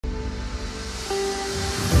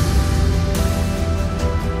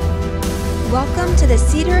Welcome to the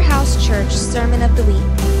Cedar House Church Sermon of the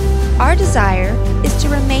Week. Our desire is to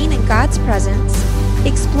remain in God's presence,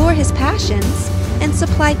 explore His passions, and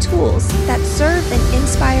supply tools that serve and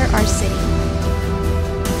inspire our city.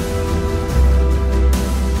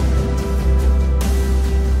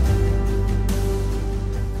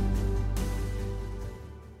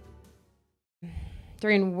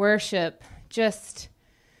 During worship, just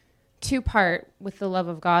two-part with the love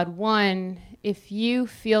of God. One, if you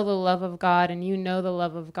feel the love of God and you know the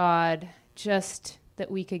love of God, just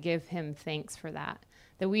that we could give Him thanks for that.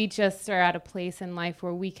 That we just are at a place in life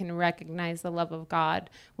where we can recognize the love of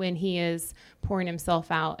God when He is pouring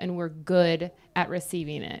Himself out and we're good at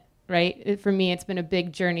receiving it, right? For me, it's been a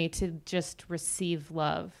big journey to just receive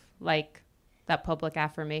love, like that public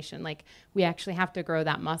affirmation. Like, we actually have to grow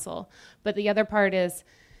that muscle. But the other part is,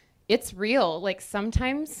 it's real. Like,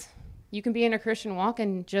 sometimes you can be in a Christian walk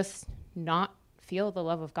and just not feel the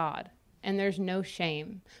love of God, and there's no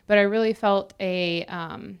shame. But I really felt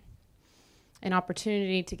an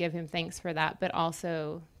opportunity to give Him thanks for that, but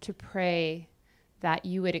also to pray that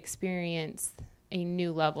you would experience a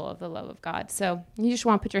new level of the love of God. So you just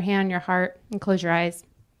want to put your hand on your heart and close your eyes.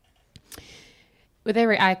 With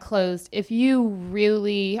every eye closed, if you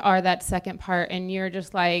really are that second part and you're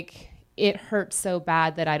just like, it hurts so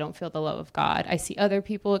bad that I don't feel the love of God. I see other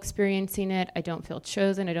people experiencing it. I don't feel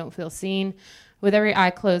chosen. I don't feel seen. With every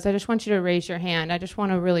eye closed, I just want you to raise your hand. I just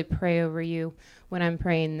want to really pray over you when I'm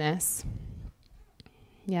praying this.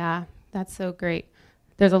 Yeah, that's so great.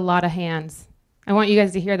 There's a lot of hands. I want you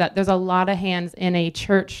guys to hear that. There's a lot of hands in a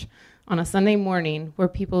church on a Sunday morning where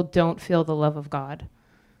people don't feel the love of God.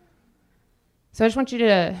 So I just want you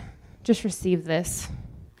to just receive this.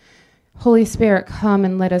 Holy Spirit, come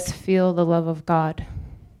and let us feel the love of God.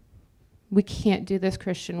 We can't do this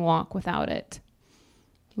Christian walk without it.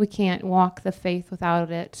 We can't walk the faith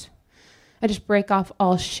without it. I just break off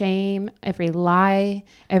all shame, every lie,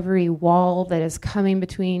 every wall that is coming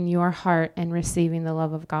between your heart and receiving the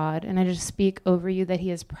love of God. And I just speak over you that He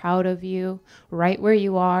is proud of you right where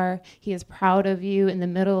you are. He is proud of you in the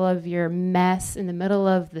middle of your mess, in the middle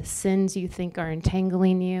of the sins you think are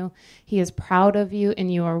entangling you. He is proud of you,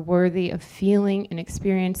 and you are worthy of feeling and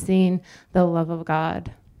experiencing the love of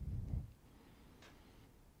God.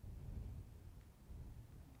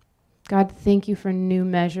 God, thank you for new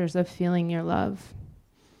measures of feeling your love.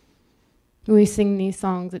 When we sing these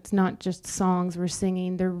songs, it's not just songs we're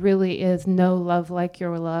singing. There really is no love like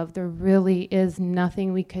your love. There really is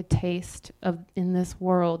nothing we could taste of in this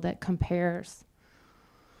world that compares.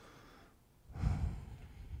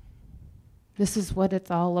 This is what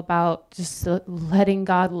it's all about, just letting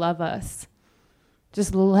God love us.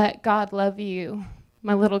 Just let God love you.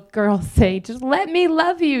 My little girls say, just let me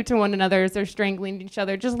love you to one another as they're strangling each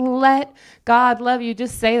other. Just let God love you.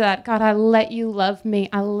 Just say that. God, I let you love me.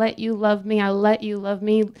 I let you love me. I let you love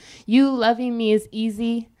me. You loving me is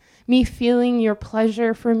easy. Me feeling your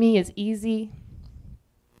pleasure for me is easy.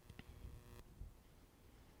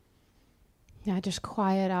 Yeah, just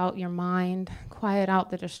quiet out your mind. Quiet out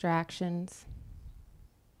the distractions.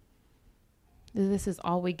 This is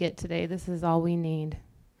all we get today. This is all we need.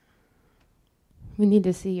 We need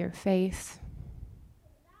to see your face.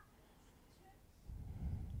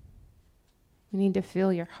 We need to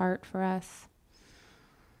feel your heart for us.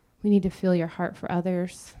 We need to feel your heart for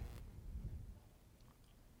others.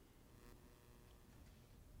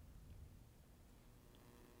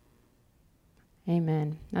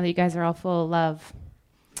 Amen. Now that you guys are all full of love,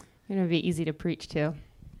 it's going to be easy to preach to.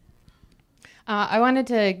 I wanted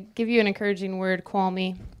to give you an encouraging word,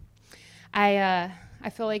 Kwame. I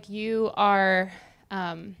feel like you are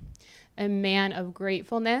a man of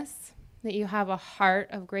gratefulness, that you have a heart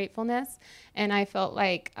of gratefulness. And I felt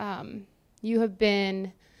like you have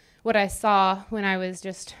been, what I saw when I was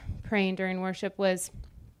just praying during worship was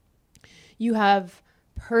you have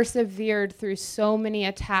persevered through so many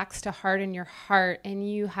attacks to harden your heart, and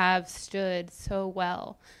you have stood so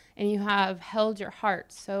well, and you have held your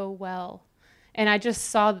heart so well. And I just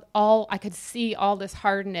saw I could see all this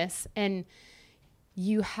hardness, and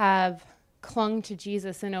you have clung to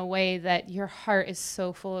Jesus in a way that your heart is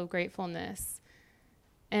so full of gratefulness.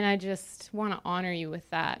 And I just want to honor you with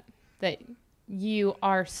that you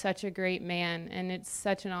are such a great man, and it's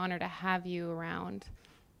such an honor to have you around.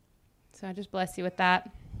 So I just bless you with that.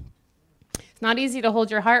 It's not easy to hold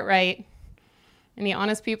your heart right. Any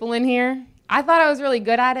honest people in here? I thought I was really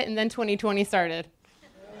good at it, and then 2020 started.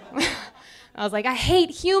 I was like, I hate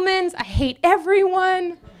humans. I hate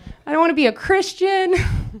everyone. I don't want to be a Christian.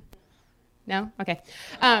 No? Okay.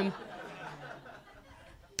 I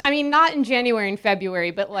mean, not in January and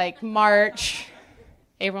February, but like March,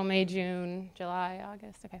 April, May, June, July,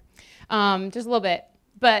 August. Okay. Just a little bit.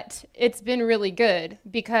 But it's been really good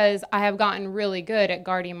because I have gotten really good at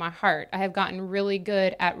guarding my heart. I have gotten really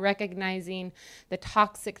good at recognizing the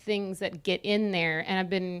toxic things that get in there. And I've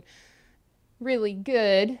been really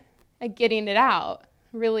good at getting it out,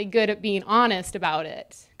 really good at being honest about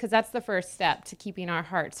it. Because that's the first step to keeping our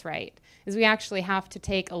hearts right, is we actually have to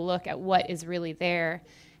take a look at what is really there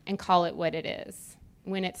and call it what it is.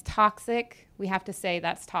 When it's toxic, we have to say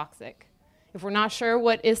that's toxic. If we're not sure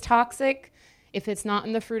what is toxic, if it's not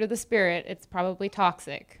in the fruit of the Spirit, it's probably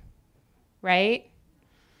toxic, right?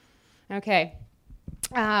 Okay.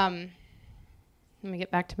 Let me get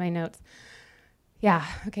back to my notes. Yeah,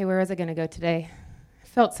 okay, where was I going to go today? I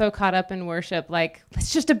felt so caught up in worship, like,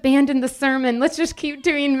 let's just abandon the sermon. Let's just keep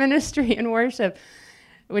doing ministry and worship,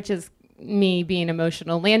 which is me being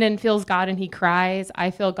emotional. Landon feels God and he cries.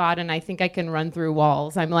 I feel God and I think I can run through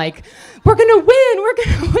walls. I'm like, we're going to win. We're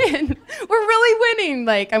going to win. We're really winning.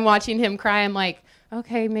 Like, I'm watching him cry. I'm like,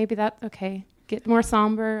 okay, maybe that's okay. Get more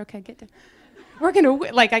somber. Okay, we're going to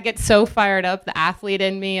win. Like, I get so fired up. The athlete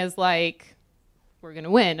in me is like, we're going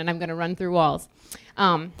to win and I'm going to run through walls.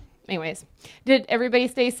 Anyways, did everybody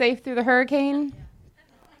stay safe through the hurricane?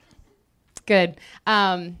 Good.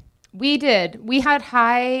 We did. We had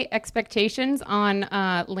high expectations on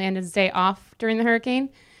Landon's day off during the hurricane.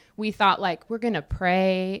 We thought, like, we're going to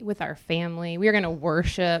pray with our family. We're going to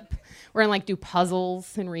worship. We're going to, like, do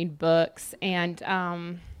puzzles and read books.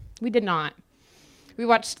 And we did not. We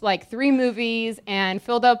watched, like, 3 movies and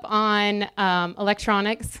filled up on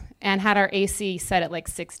electronics and had our AC set at, like,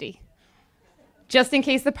 60. Just in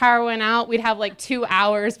case the power went out, we'd have, like, 2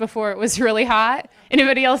 hours before it was really hot.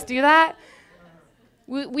 Anybody else do that?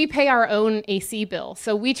 We pay our own AC bill,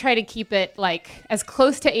 so we try to keep it like as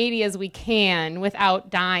close to 80 as we can without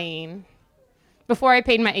dying. Before I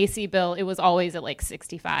paid my AC bill, it was always at like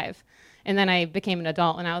 65. And then I became an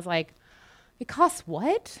adult and I was like, it costs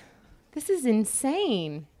what? This is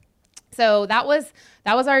insane. So that was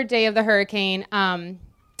our day of the hurricane.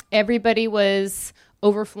 Everybody was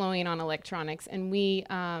overflowing on electronics, and we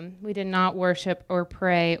did not worship or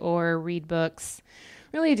pray or read books,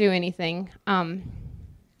 really do anything.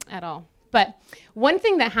 At all. But one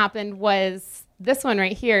thing that happened was this one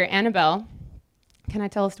right here, Annabelle. Can I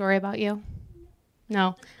tell a story about you?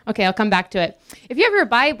 No? Okay, I'll come back to it. If you have your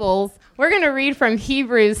Bibles, we're going to read from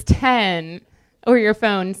Hebrews 10 or your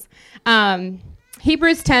phones.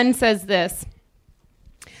 Hebrews 10 says this: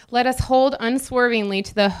 "Let us hold unswervingly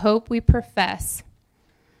to the hope we profess,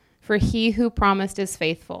 for he who promised is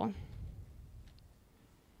faithful."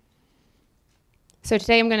 So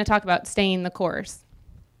today I'm going to talk about staying the course.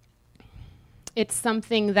 It's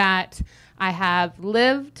something that I have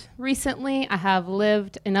lived recently. I have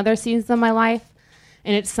lived in other seasons of my life,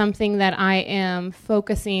 and it's something that I am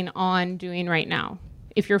focusing on doing right now.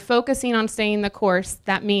 If you're focusing on staying the course,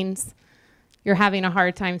 that means you're having a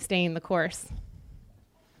hard time staying the course,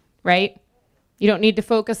 right? You don't need to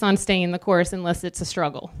focus on staying the course unless it's a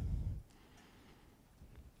struggle.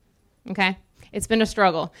 Okay? It's been a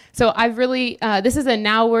struggle. So I've really, this is a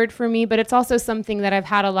now word for me, but it's also something that I've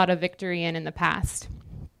had a lot of victory in the past.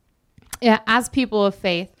 Yeah, as people of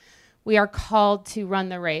faith, we are called to run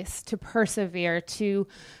the race, to persevere,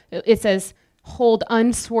 it says, hold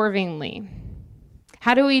unswervingly.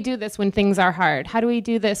 How do we do this when things are hard? How do we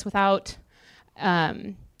do this without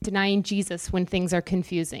denying Jesus when things are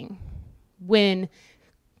confusing? When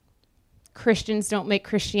Christians don't make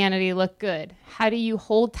Christianity look good? How do you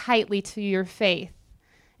hold tightly to your faith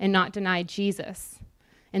and not deny Jesus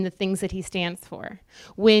and the things that he stands for?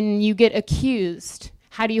 When you get accused,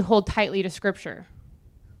 how do you hold tightly to Scripture?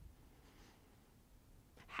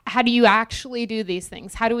 How do you actually do these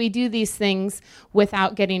things? How do we do these things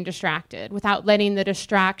without getting distracted, without letting the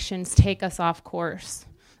distractions take us off course?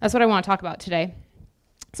 That's what I want to talk about today.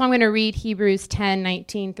 So I'm going to read Hebrews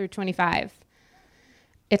 10:19 through 25.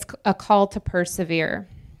 It's a call to persevere.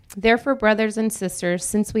 "Therefore, brothers and sisters,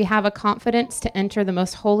 since we have a confidence to enter the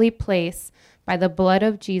most holy place by the blood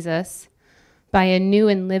of Jesus, by a new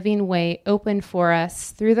and living way opened for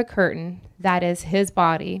us through the curtain, that is his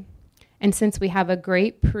body, and since we have a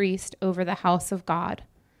great priest over the house of God,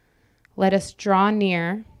 let us draw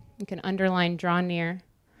near." You can underline draw near.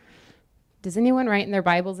 Does anyone write in their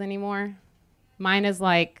Bibles anymore? Mine is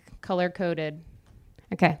like color-coded.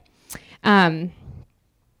 Okay.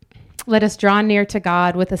 "Let us draw near to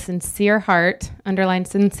God with a sincere heart," underline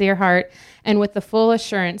sincere heart, "and with the full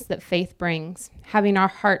assurance that faith brings, having our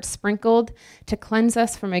hearts sprinkled to cleanse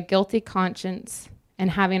us from a guilty conscience, and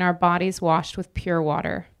having our bodies washed with pure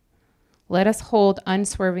water. Let us hold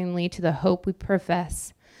unswervingly to the hope we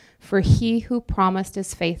profess, for he who promised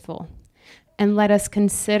is faithful. And let us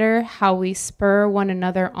consider how we spur one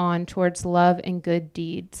another on towards love and good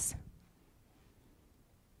deeds.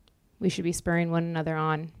 We should be spurring one another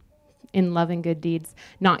on in love and good deeds,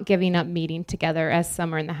 not giving up meeting together as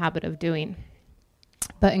some are in the habit of doing,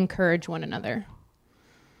 but encourage one another.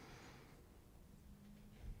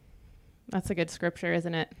 That's a good scripture,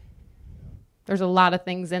 isn't it? There's a lot of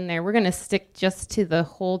things in there. We're going to stick just to the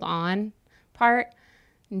hold on part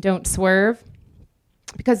and don't swerve,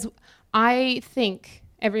 because I think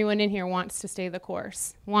everyone in here wants to stay the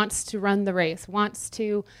course, wants to run the race, wants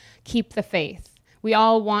to keep the faith. We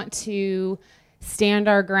all want to stand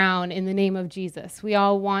our ground in the name of Jesus. We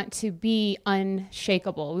all want to be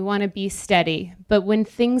unshakable. We want to be steady. But when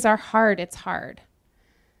things are hard, it's hard.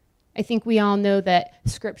 I think we all know that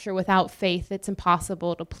scripture, without faith, it's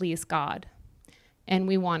impossible to please God. And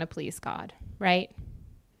we want to please God, right?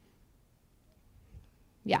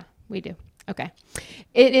 Yeah, we do. Okay.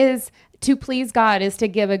 It is to please God is to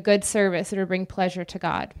give a good service or to bring pleasure to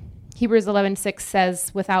God. Hebrews 11:6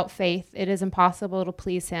 says, without faith, it is impossible to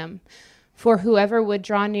please him. For whoever would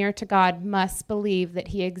draw near to God must believe that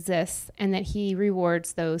he exists and that he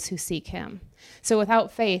rewards those who seek him. So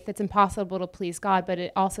without faith, it's impossible to please God, but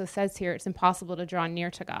it also says here it's impossible to draw near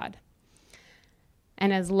to God.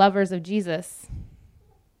 And as lovers of Jesus,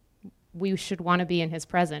 we should want to be in his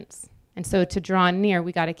presence. And so to draw near,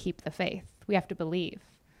 we got to keep the faith. We have to believe.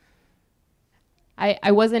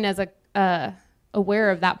 I wasn't as aware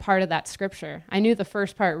of that part of that scripture. I knew the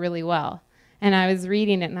first part really well. And I was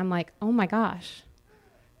reading it, and I'm like, oh my gosh,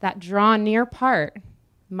 that draw near part,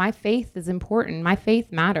 my faith is important. My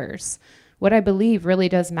faith matters. What I believe really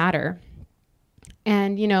does matter.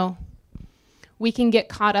 And, you know, we can get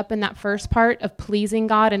caught up in that first part of pleasing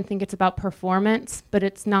God and think it's about performance, but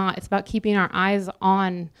it's not. It's about keeping our eyes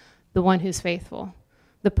on the one who's faithful,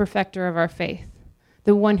 the perfecter of our faith,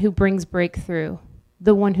 the one who brings breakthrough,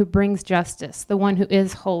 the one who brings justice, the one who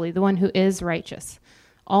is holy, the one who is righteous.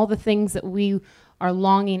 All the things that we are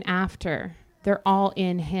longing after, they're all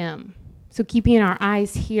in him. So keeping our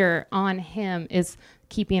eyes here on him is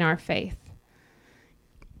keeping our faith.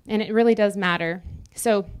 And it really does matter.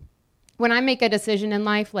 So when I make a decision in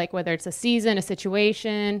life, like whether it's a season, a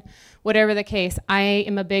situation, whatever the case, I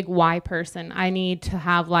am a big why person. I need to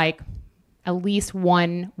have like at least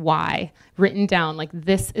one why written down. Like,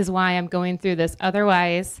 this is why I'm going through this.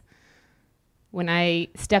 Otherwise, when I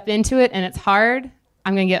step into it and it's hard,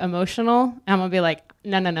 I'm going to get emotional. And I'm going to be like,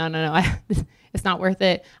 no. It's not worth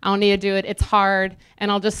it. I don't need to do it. It's hard. And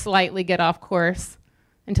I'll just slightly get off course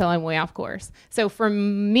until I'm way off course. So for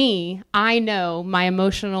me, I know my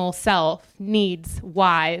emotional self needs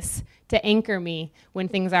whys to anchor me when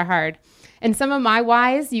things are hard. And some of my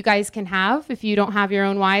whys you guys can have. If you don't have your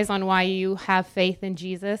own whys on why you have faith in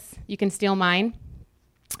Jesus, you can steal mine.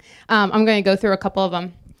 I'm going to go through a couple of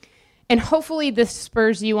them. And hopefully this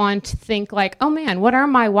spurs you on to think like, oh man, what are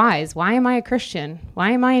my whys? Why am I a Christian?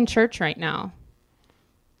 Why am I in church right now?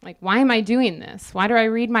 Like, why am I doing this? Why do I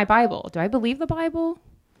read my Bible? Do I believe the Bible?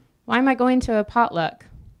 Why am I going to a potluck?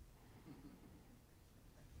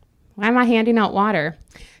 Why am I handing out water?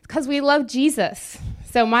 Because we love Jesus.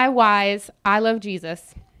 So my whys, I love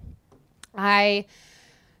Jesus. I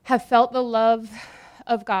have felt the love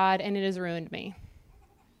of God, and it has ruined me.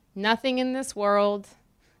 Nothing in this world,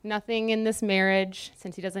 nothing in this marriage,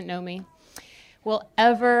 since he doesn't know me, will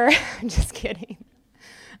ever, I'm just kidding.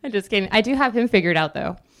 I do have him figured out,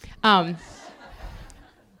 though. I'm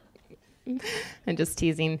just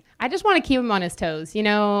teasing. I just want to keep him on his toes. You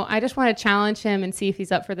know, I just want to challenge him and see if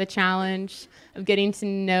he's up for the challenge of getting to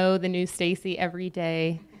know the new Stacy every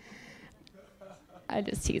day. I'm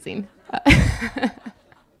just teasing.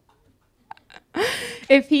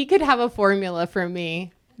 If he could have a formula for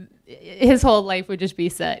me, his whole life would just be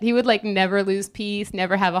set. He would like never lose peace,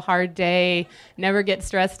 never have a hard day, never get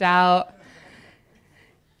stressed out.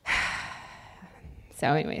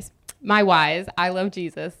 So anyways, my whys, I love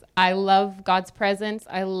Jesus. I love God's presence.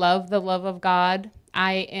 I love the love of God.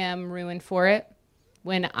 I am ruined for it.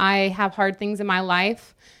 When I have hard things in my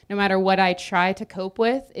life, no matter what I try to cope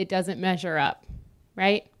with, it doesn't measure up,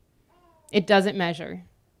 right? It doesn't measure.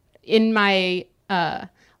 In my,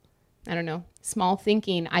 small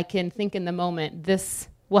thinking, I can think in the moment, this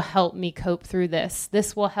will help me cope through this.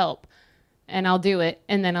 This will help. And I'll do it.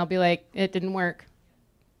 And then I'll be like, it didn't work.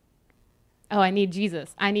 Oh, I need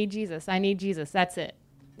Jesus. I need Jesus. I need Jesus. That's it.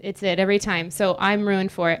 It's it every time. So I'm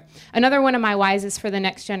ruined for it. Another one of my whys is for the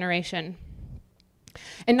next generation.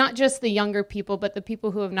 And not just the younger people, but the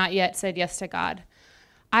people who have not yet said yes to God.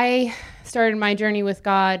 I started my journey with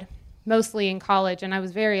God mostly in college, and I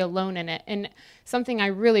was very alone in it. And something I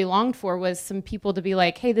really longed for was some people to be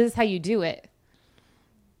like, hey, this is how you do it.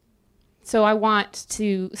 So I want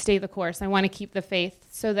to stay the course. I want to keep the faith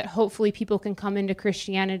so that hopefully people can come into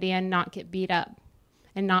Christianity and not get beat up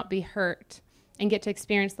and not be hurt and get to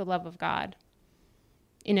experience the love of God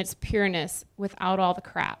in its pureness without all the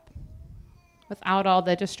crap, without all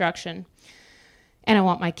the destruction. And I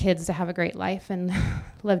want my kids to have a great life and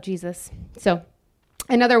love Jesus. So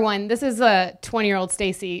another one, this is a 20-year-old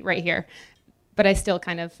Stacy right here, but I still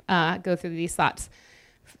kind of go through these thoughts.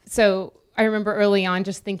 So I remember early on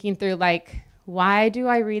just thinking through, like, why do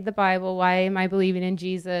I read the Bible? Why am I believing in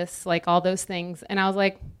Jesus? Like, all those things. And I was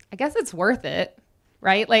like, I guess it's worth it,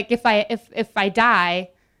 right? Like, if I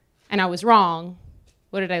die and I was wrong,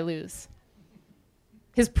 what did I lose?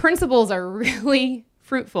 His principles are really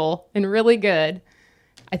fruitful and really good.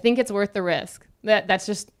 I think it's worth the risk. That's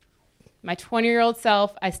just my 20-year-old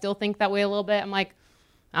self. I still think that way a little bit. I'm like,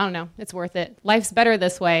 I don't know. It's worth it. Life's better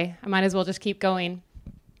this way. I might as well just keep going.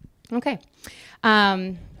 Okay.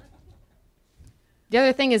 The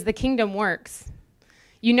other thing is the kingdom works.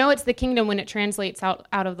 You know it's the kingdom when it translates out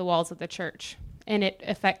of the walls of the church and it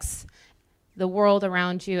affects the world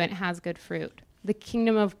around you and it has good fruit. The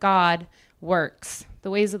kingdom of God works. The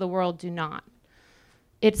ways of the world do not.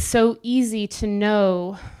 It's so easy to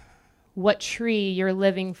know what tree you're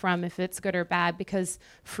living from, if it's good or bad, because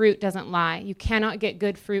fruit doesn't lie. You cannot get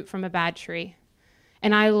good fruit from a bad tree.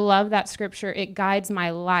 And I love that scripture. It guides my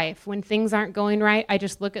life. When things aren't going right, I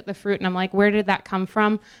just look at the fruit and I'm like, where did that come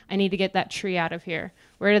from? I need to get that tree out of here.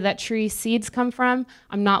 Where did that tree seeds come from?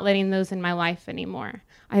 I'm not letting those in my life anymore.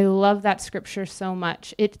 I love that scripture so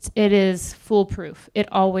much. It is foolproof.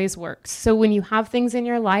 It always works. So when you have things in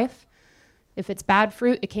your life, if it's bad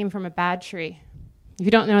fruit, it came from a bad tree. If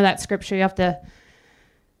you don't know that scripture, you have to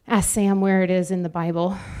ask Sam where it is in the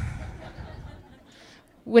Bible.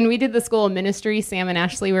 When we did the school of ministry, Sam and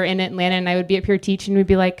Ashley were in it, and Lana and I would be up here teaching. We'd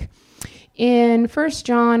be like, in 1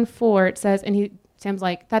 John 4, it says, and Sam's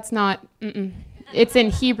like, that's not, it's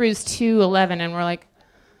in Hebrews 2:11, and we're like,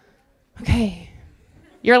 okay.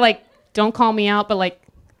 You're like, don't call me out, but like,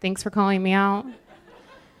 thanks for calling me out.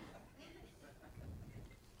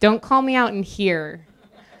 Don't call me out in here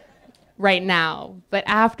right now, but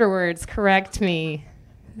afterwards correct me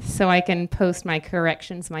so I can post my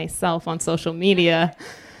corrections myself on social media.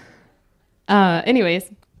 Anyways,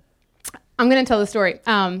 I'm going to tell the story.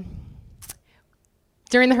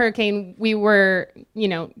 During the hurricane, we were,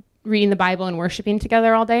 reading the Bible and worshiping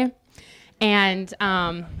together all day. And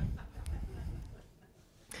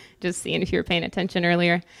just seeing if you were paying attention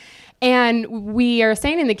earlier. And we are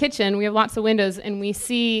staying in the kitchen. We have lots of windows, and we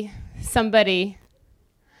see somebody.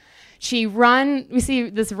 We see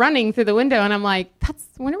this running through the window, and I'm like, I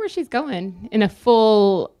wonder where she's going, in a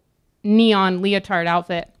full neon leotard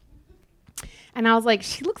outfit. And I was like,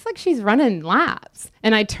 she looks like she's running laps.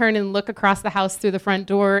 And I turn and look across the house through the front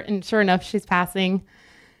door, and sure enough, she's passing.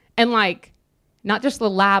 And like, not just a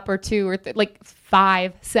lap or two, or like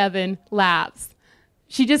 5, 7 laps.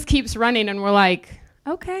 She just keeps running, and we're like,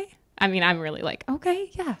 okay. I mean, I'm really like, okay,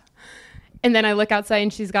 yeah. And then I look outside,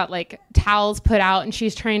 and she's got like towels put out, and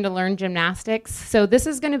she's trying to learn gymnastics. So this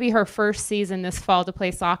is going to be her first season this fall to play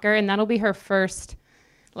soccer, and that'll be her first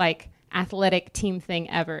like athletic team thing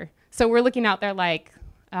ever. So we're looking out there like,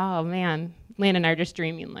 oh man, Lana and I are just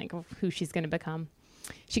dreaming like of who she's going to become.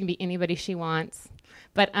 She can be anybody she wants.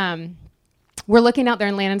 But we're looking out there,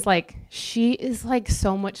 and Lana's like, she is like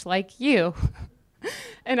so much like you.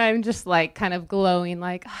 And I'm just like kind of glowing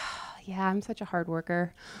like, oh, yeah, I'm such a hard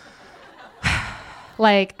worker.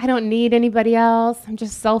 Like, I don't need anybody else. I'm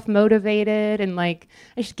just self-motivated, and like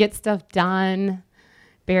I should get stuff done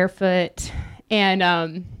barefoot.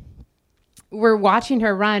 And we're watching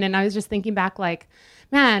her run, and I was just thinking back like,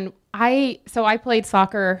 man, I played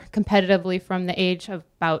soccer competitively from the age of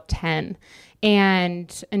about 10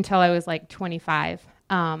 and until I was like 25.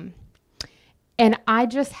 And I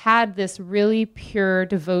just had this really pure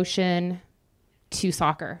devotion to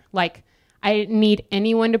soccer. Like, I didn't need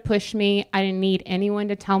anyone to push me. I didn't need anyone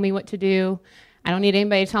to tell me what to do. I don't need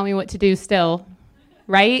anybody to tell me what to do still,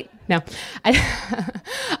 right? No,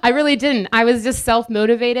 I really didn't. I was just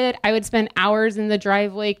self-motivated. I would spend hours in the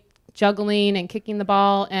driveway juggling and kicking the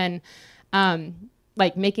ball and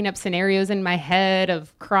like making up scenarios in my head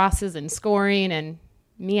of crosses and scoring, and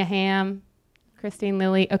Mia Hamm, Christine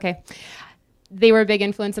Lilly. Okay. They were a big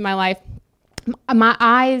influence in my life. My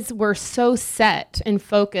eyes were so set and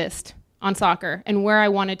focused on soccer and where I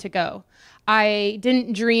wanted to go. I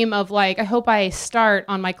didn't dream of like, I hope I start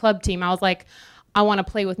on my club team. I was like, I want to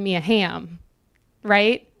play with Mia Hamm,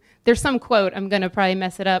 right? there's some quote, I'm going to probably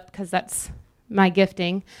mess it up because that's my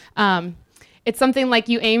gifting. It's something like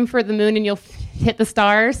you aim for the moon and you'll hit the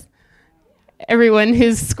stars. Everyone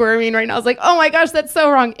who's squirming right now is like, oh my gosh, that's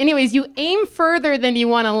so wrong. Anyways, you aim further than you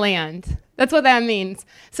want to land. That's what that means.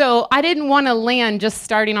 So I didn't want to land just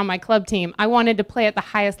starting on my club team. I wanted to play at the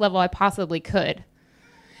highest level I possibly could.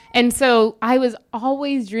 And so I was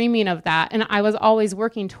always dreaming of that, and I was always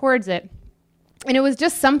working towards it. And it was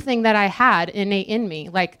just something that I had innate in me.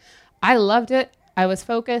 Like, I loved it. I was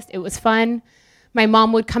focused. It was fun. My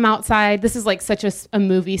mom would come outside. This is like such a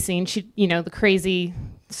movie scene. She, the crazy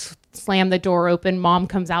slam the door open. Mom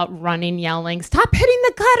comes out running, yelling, stop hitting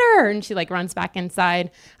the gutter. And she like runs back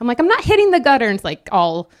inside. I'm like, I'm not hitting the gutter. And it's like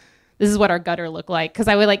this is what our gutter looked like. Cause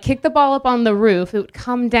I would like kick the ball up on the roof. It would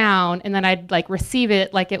come down and then I'd like receive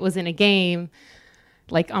it like it was in a game.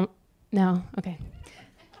 Like, no. Okay.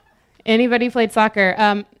 Anybody played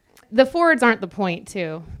soccer? The forwards aren't the point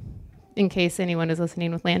too, in case anyone is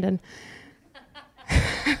listening with Landon.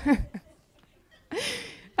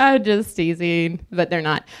 I'm just teasing, but they're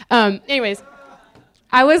not. Anyways,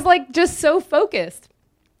 I was like just so focused.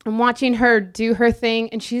 I'm watching her do her thing,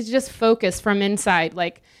 and she's just focused from inside.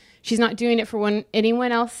 Like, she's not doing it for when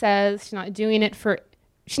anyone else says. She's not even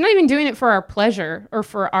doing it for our pleasure or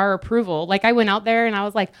for our approval. Like, I went out there, and I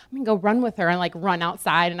was like, I'm going to go run with her, and like run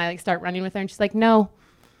outside, and I like start running with her, and she's like, no,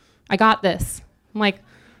 I got this. I'm like,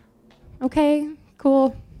 okay,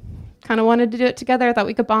 cool. Kind of wanted to do it together. I thought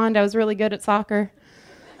we could bond. I was really good at soccer.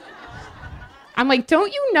 I'm like,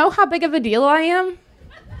 don't you know how big of a deal I am?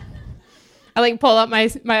 I like pull up my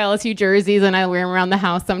LSU jerseys and I wear them around the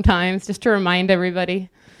house sometimes just to remind everybody.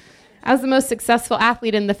 I was the most successful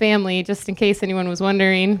athlete in the family, just in case anyone was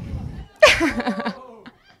wondering.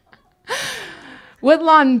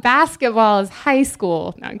 Woodlawn basketball is high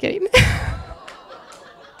school. No, I'm kidding.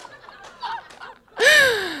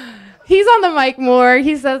 He's on the mic more.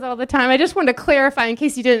 He says all the time. I just wanted to clarify in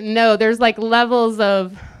case you didn't know, there's like levels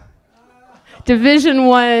of Division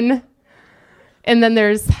I, and then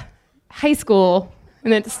there's high school,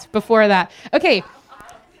 and then it's before that. Okay.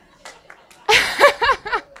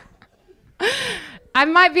 I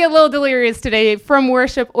might be a little delirious today from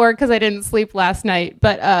worship or because I didn't sleep last night,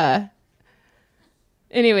 but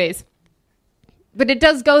anyways. But it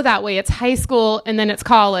does go that way. It's high school, and then it's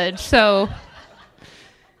college, so...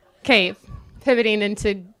 Okay, pivoting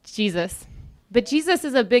into Jesus. But Jesus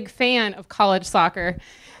is a big fan of college soccer.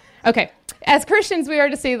 Okay, as Christians, we are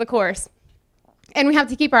to stay the course. And we have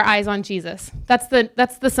to keep our eyes on Jesus. That's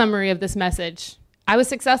the summary of this message. I was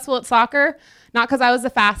successful at soccer, not because I was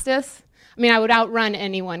the fastest. I mean, I would outrun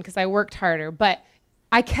anyone because I worked harder. But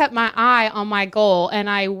I kept my eye on my goal, and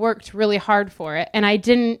I worked really hard for it. And I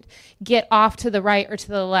didn't get off to the right or to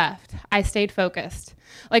the left. I stayed focused.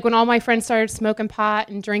 Like when all my friends started smoking pot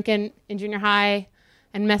and drinking in junior high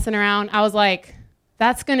and messing around, I was like,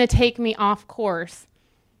 that's going to take me off course.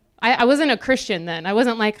 I wasn't a Christian then. I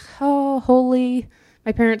wasn't like, oh, holy,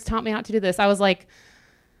 my parents taught me not to do this. I was like,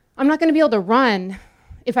 I'm not going to be able to run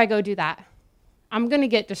if I go do that. I'm going to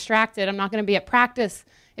get distracted. I'm not going to be at practice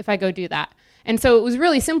if I go do that. And so it was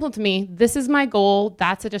really simple to me. This is my goal.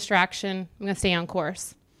 That's a distraction. I'm going to stay on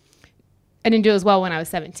course. I didn't do as well when I was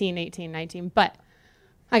 17, 18, 19, but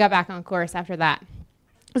I got back on course after that.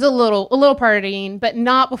 It was a little partying, but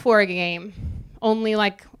not before a game. Only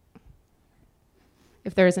like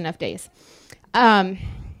if there's enough days. In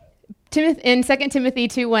 2 Timothy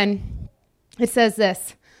 2:1, it says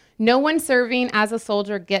this: no one serving as a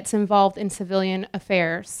soldier gets involved in civilian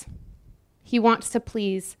affairs. He wants to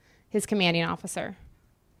please his commanding officer.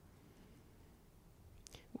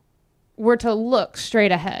 We're to look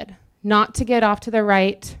straight ahead, not to get off to the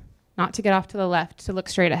right, not to get off to the left, to look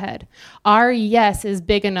straight ahead. Our yes is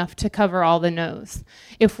big enough to cover all the no's.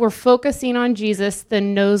 If we're focusing on Jesus,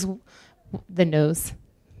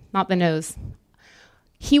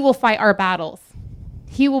 He will fight our battles.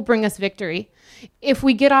 He will bring us victory. If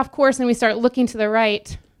we get off course and we start looking to the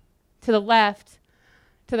right, to the left,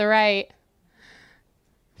 to the right,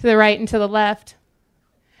 to the right and to the left,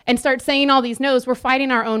 and start saying all these no's, we're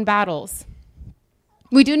fighting our own battles.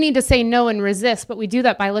 We do need to say no and resist, but we do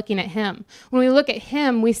that by looking at him. When we look at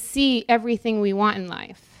him, we see everything we want in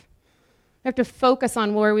life. We have to focus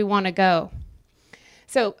on where we want to go.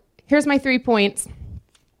 So here's my 3 points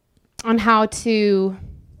on how to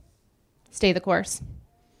stay the course.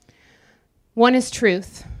 1 is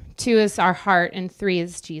truth, 2 is our heart, and 3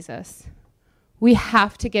 is Jesus. We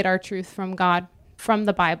have to get our truth from God, from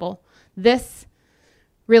the Bible. This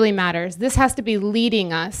really matters. This has to be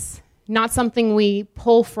leading us, not something we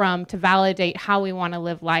pull from to validate how we want to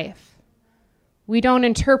live life. We don't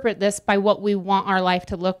interpret this by what we want our life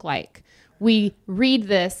to look like. We read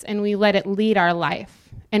this and we let it lead our life,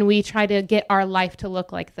 and we try to get our life to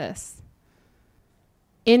look like this.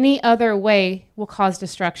 Any other way will cause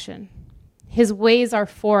destruction. His ways are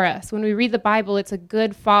for us. When we read the Bible, it's a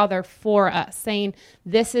good father for us, saying,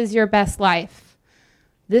 this is your best life.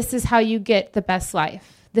 This is how you get the best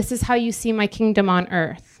life. This is how you see my kingdom on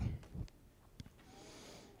earth.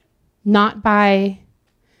 Not by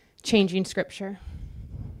changing scripture.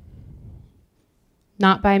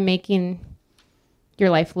 Not by making your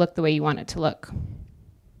life look the way you want it to look.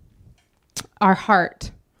 Our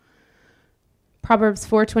heart. Proverbs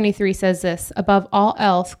 4:23 says this, above all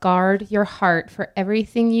else, guard your heart, for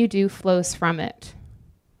everything you do flows from it.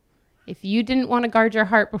 If you didn't want to guard your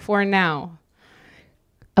heart before now,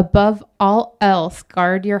 above all else,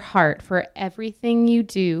 guard your heart, for everything you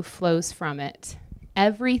do flows from it.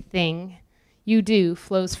 Everything you do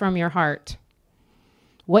flows from your heart.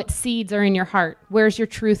 What seeds are in your heart? Where's your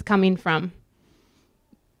truth coming from?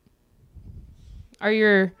 Are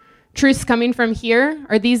your truths coming from here?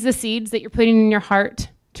 Are these the seeds that you're putting in your heart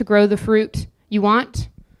to grow the fruit you want?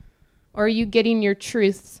 Or are you getting your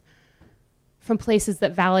truths from places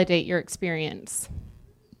that validate your experience?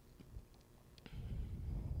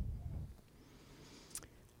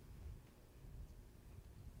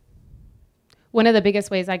 One of the biggest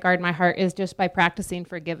ways I guard my heart is just by practicing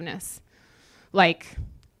forgiveness. Like,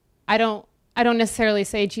 I don't necessarily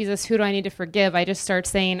say, Jesus, who do I need to forgive? I just start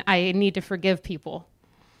saying, I need to forgive people.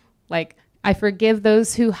 Like, I forgive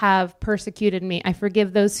those who have persecuted me. I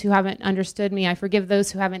forgive those who haven't understood me. I forgive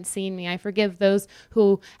those who haven't seen me. I forgive those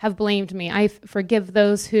who have blamed me. I forgive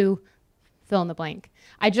those who fill in the blank.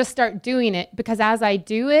 I just start doing it because as I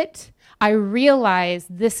do it, I realize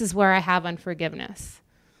this is where I have unforgiveness.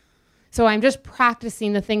 So I'm just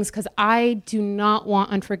practicing the things because I do not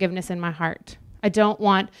want unforgiveness in my heart. I don't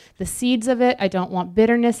want the seeds of it. I don't want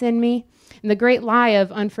bitterness in me. And the great lie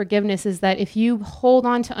of unforgiveness is that if you hold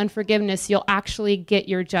on to unforgiveness, you'll actually get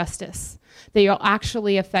your justice, that you'll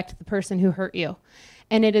actually affect the person who hurt you.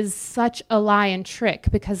 And it is such a lie and trick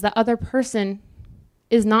because the other person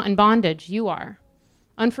is not in bondage. You are.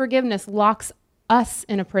 Unforgiveness locks us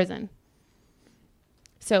in a prison.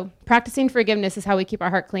 So practicing forgiveness is how we keep our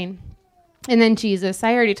heart clean. And then Jesus,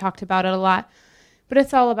 I already talked about it a lot, but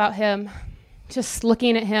it's all about him. Just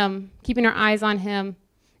looking at him, keeping our eyes on him,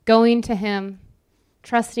 going to him,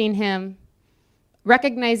 trusting him,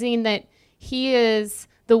 recognizing that he is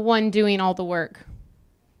the one doing all the work.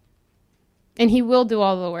 And he will do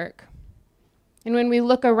all the work. And when we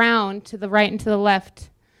look around to the right and to the left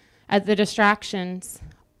at the distractions,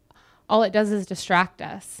 all it does is distract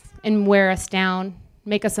us and wear us down,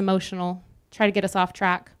 make us emotional, try to get us off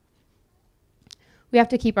track. We have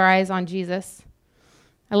to keep our eyes on Jesus.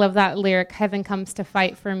 I love that lyric, heaven comes to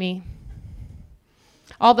fight for me.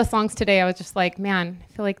 All the songs today, I was just like, man,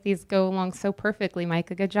 I feel like these go along so perfectly,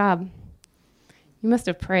 Micah. Good job. You must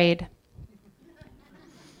have prayed.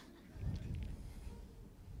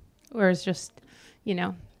 Or it's just,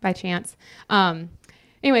 by chance.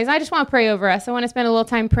 Anyways, I just want to pray over us. I want to spend a little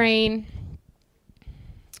time praying.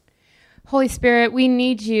 Holy Spirit, we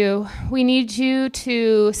need you. We need you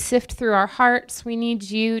to sift through our hearts. We need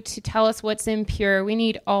you to tell us what's impure. We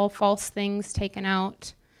need all false things taken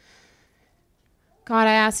out. God,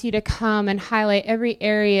 I ask you to come and highlight every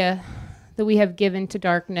area that we have given to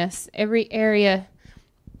darkness, every area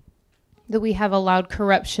that we have allowed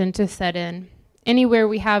corruption to set in. Anywhere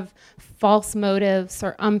we have false motives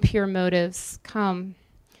or impure motives, come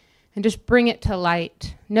and just bring it to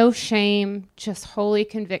light. No shame, just holy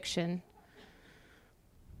conviction.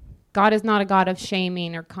 God is not a God of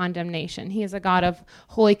shaming or condemnation. He is a God of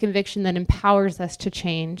holy conviction that empowers us to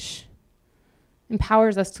change,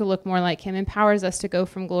 empowers us to look more like him, empowers us to go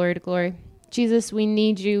from glory to glory. Jesus, we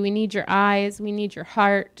need you. We need your eyes. We need your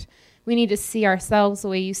heart. We need to see ourselves the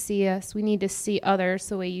way you see us. We need to see others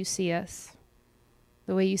the way you see us,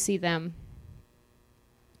 the way you see them.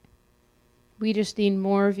 We just need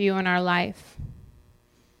more of you in our life.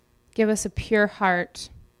 Give us a pure heart.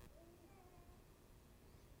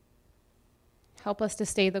 Help us to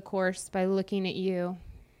stay the course by looking at you.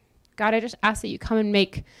 God, I just ask that you come and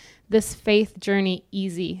make this faith journey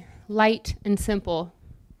easy, light and simple.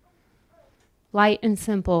 Light and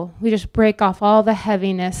simple. We just break off all the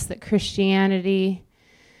heaviness that Christianity,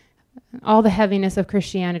 all the heaviness of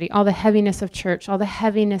Christianity, all the heaviness of church, all the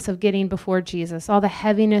heaviness of getting before Jesus, all the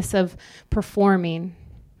heaviness of performing.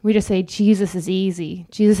 We just say Jesus is easy.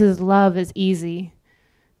 Jesus' love is easy.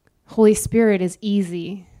 Holy Spirit is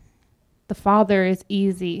easy. The Father is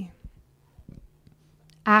easy.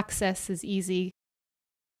 Access is easy.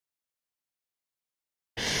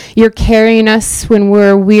 you're carrying us when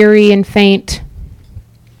we're weary and faint.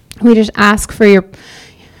 We just ask for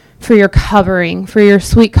your covering, for your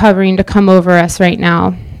sweet covering to come over us right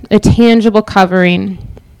now, a tangible covering.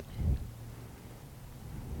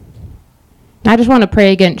 I just want to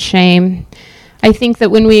pray against shame. I think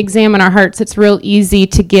that when we examine our hearts, it's real easy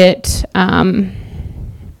to get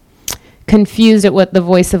confused at what the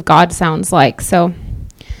voice of God sounds like. So I'm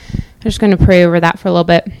just going to pray over that for a little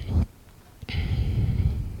bit.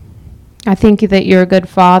 I thank you that you're a good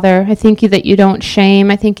Father. I thank you that you don't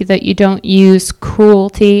shame. I thank you that you don't use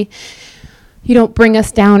cruelty. You don't bring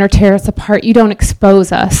us down or tear us apart. You don't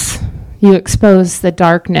expose us. You expose the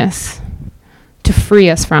darkness to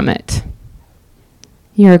free us from it.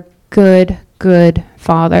 You're a good, good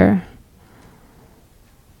Father.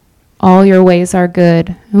 All your ways are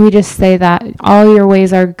good. And we just say that. All your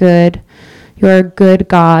ways are good. You're a good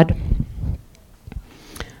God.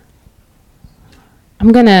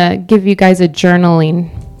 I'm going to give you guys a journaling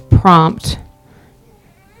prompt.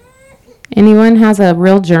 Anyone has a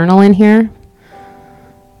real journal in here?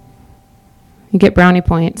 You get brownie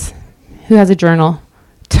points. Who has a journal?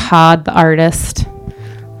 Todd, the artist.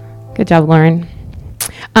 Good job, Lauren.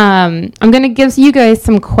 I'm going to give you guys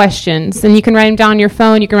some questions, and you can write them down on your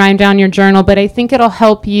phone. You can write them down in your journal, but I think it'll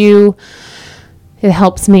help you. It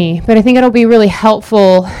helps me, but I think it'll be really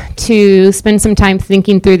helpful to spend some time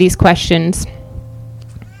thinking through these questions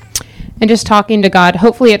and just talking to God.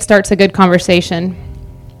 Hopefully it starts a good conversation.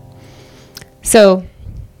 So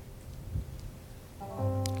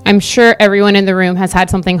I'm sure everyone in the room has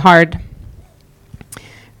had something hard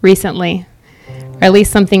recently, or at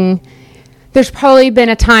least something. There's probably been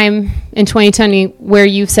a time in 2020 where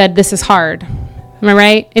you've said, this is hard. Am I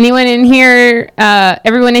right? Anyone in here,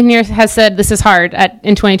 everyone in here has said this is hard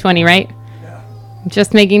in 2020, right? Yeah.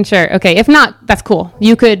 Just making sure. Okay, if not, that's cool.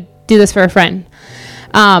 You could do this for a friend.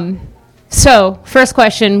 So, first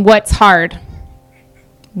question, what's hard?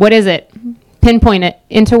 What is it? Pinpoint it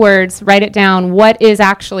into words, write it down. What is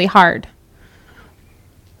actually hard?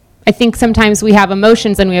 I think sometimes we have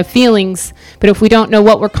emotions and we have feelings, but if we don't know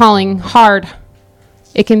what we're calling hard,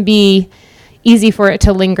 it can be easy for it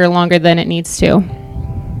to linger longer than it needs to.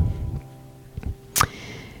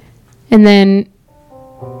 And then,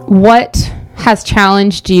 what has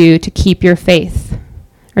challenged you to keep your faith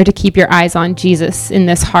or to keep your eyes on Jesus in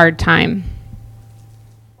this hard time?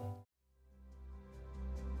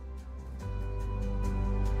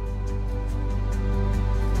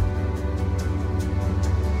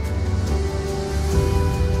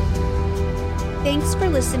 Thanks for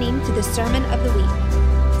listening to the Sermon of the Week.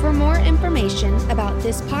 For more information about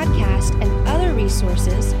this podcast and other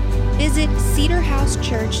resources, visit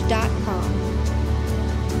cedarhousechurch.com.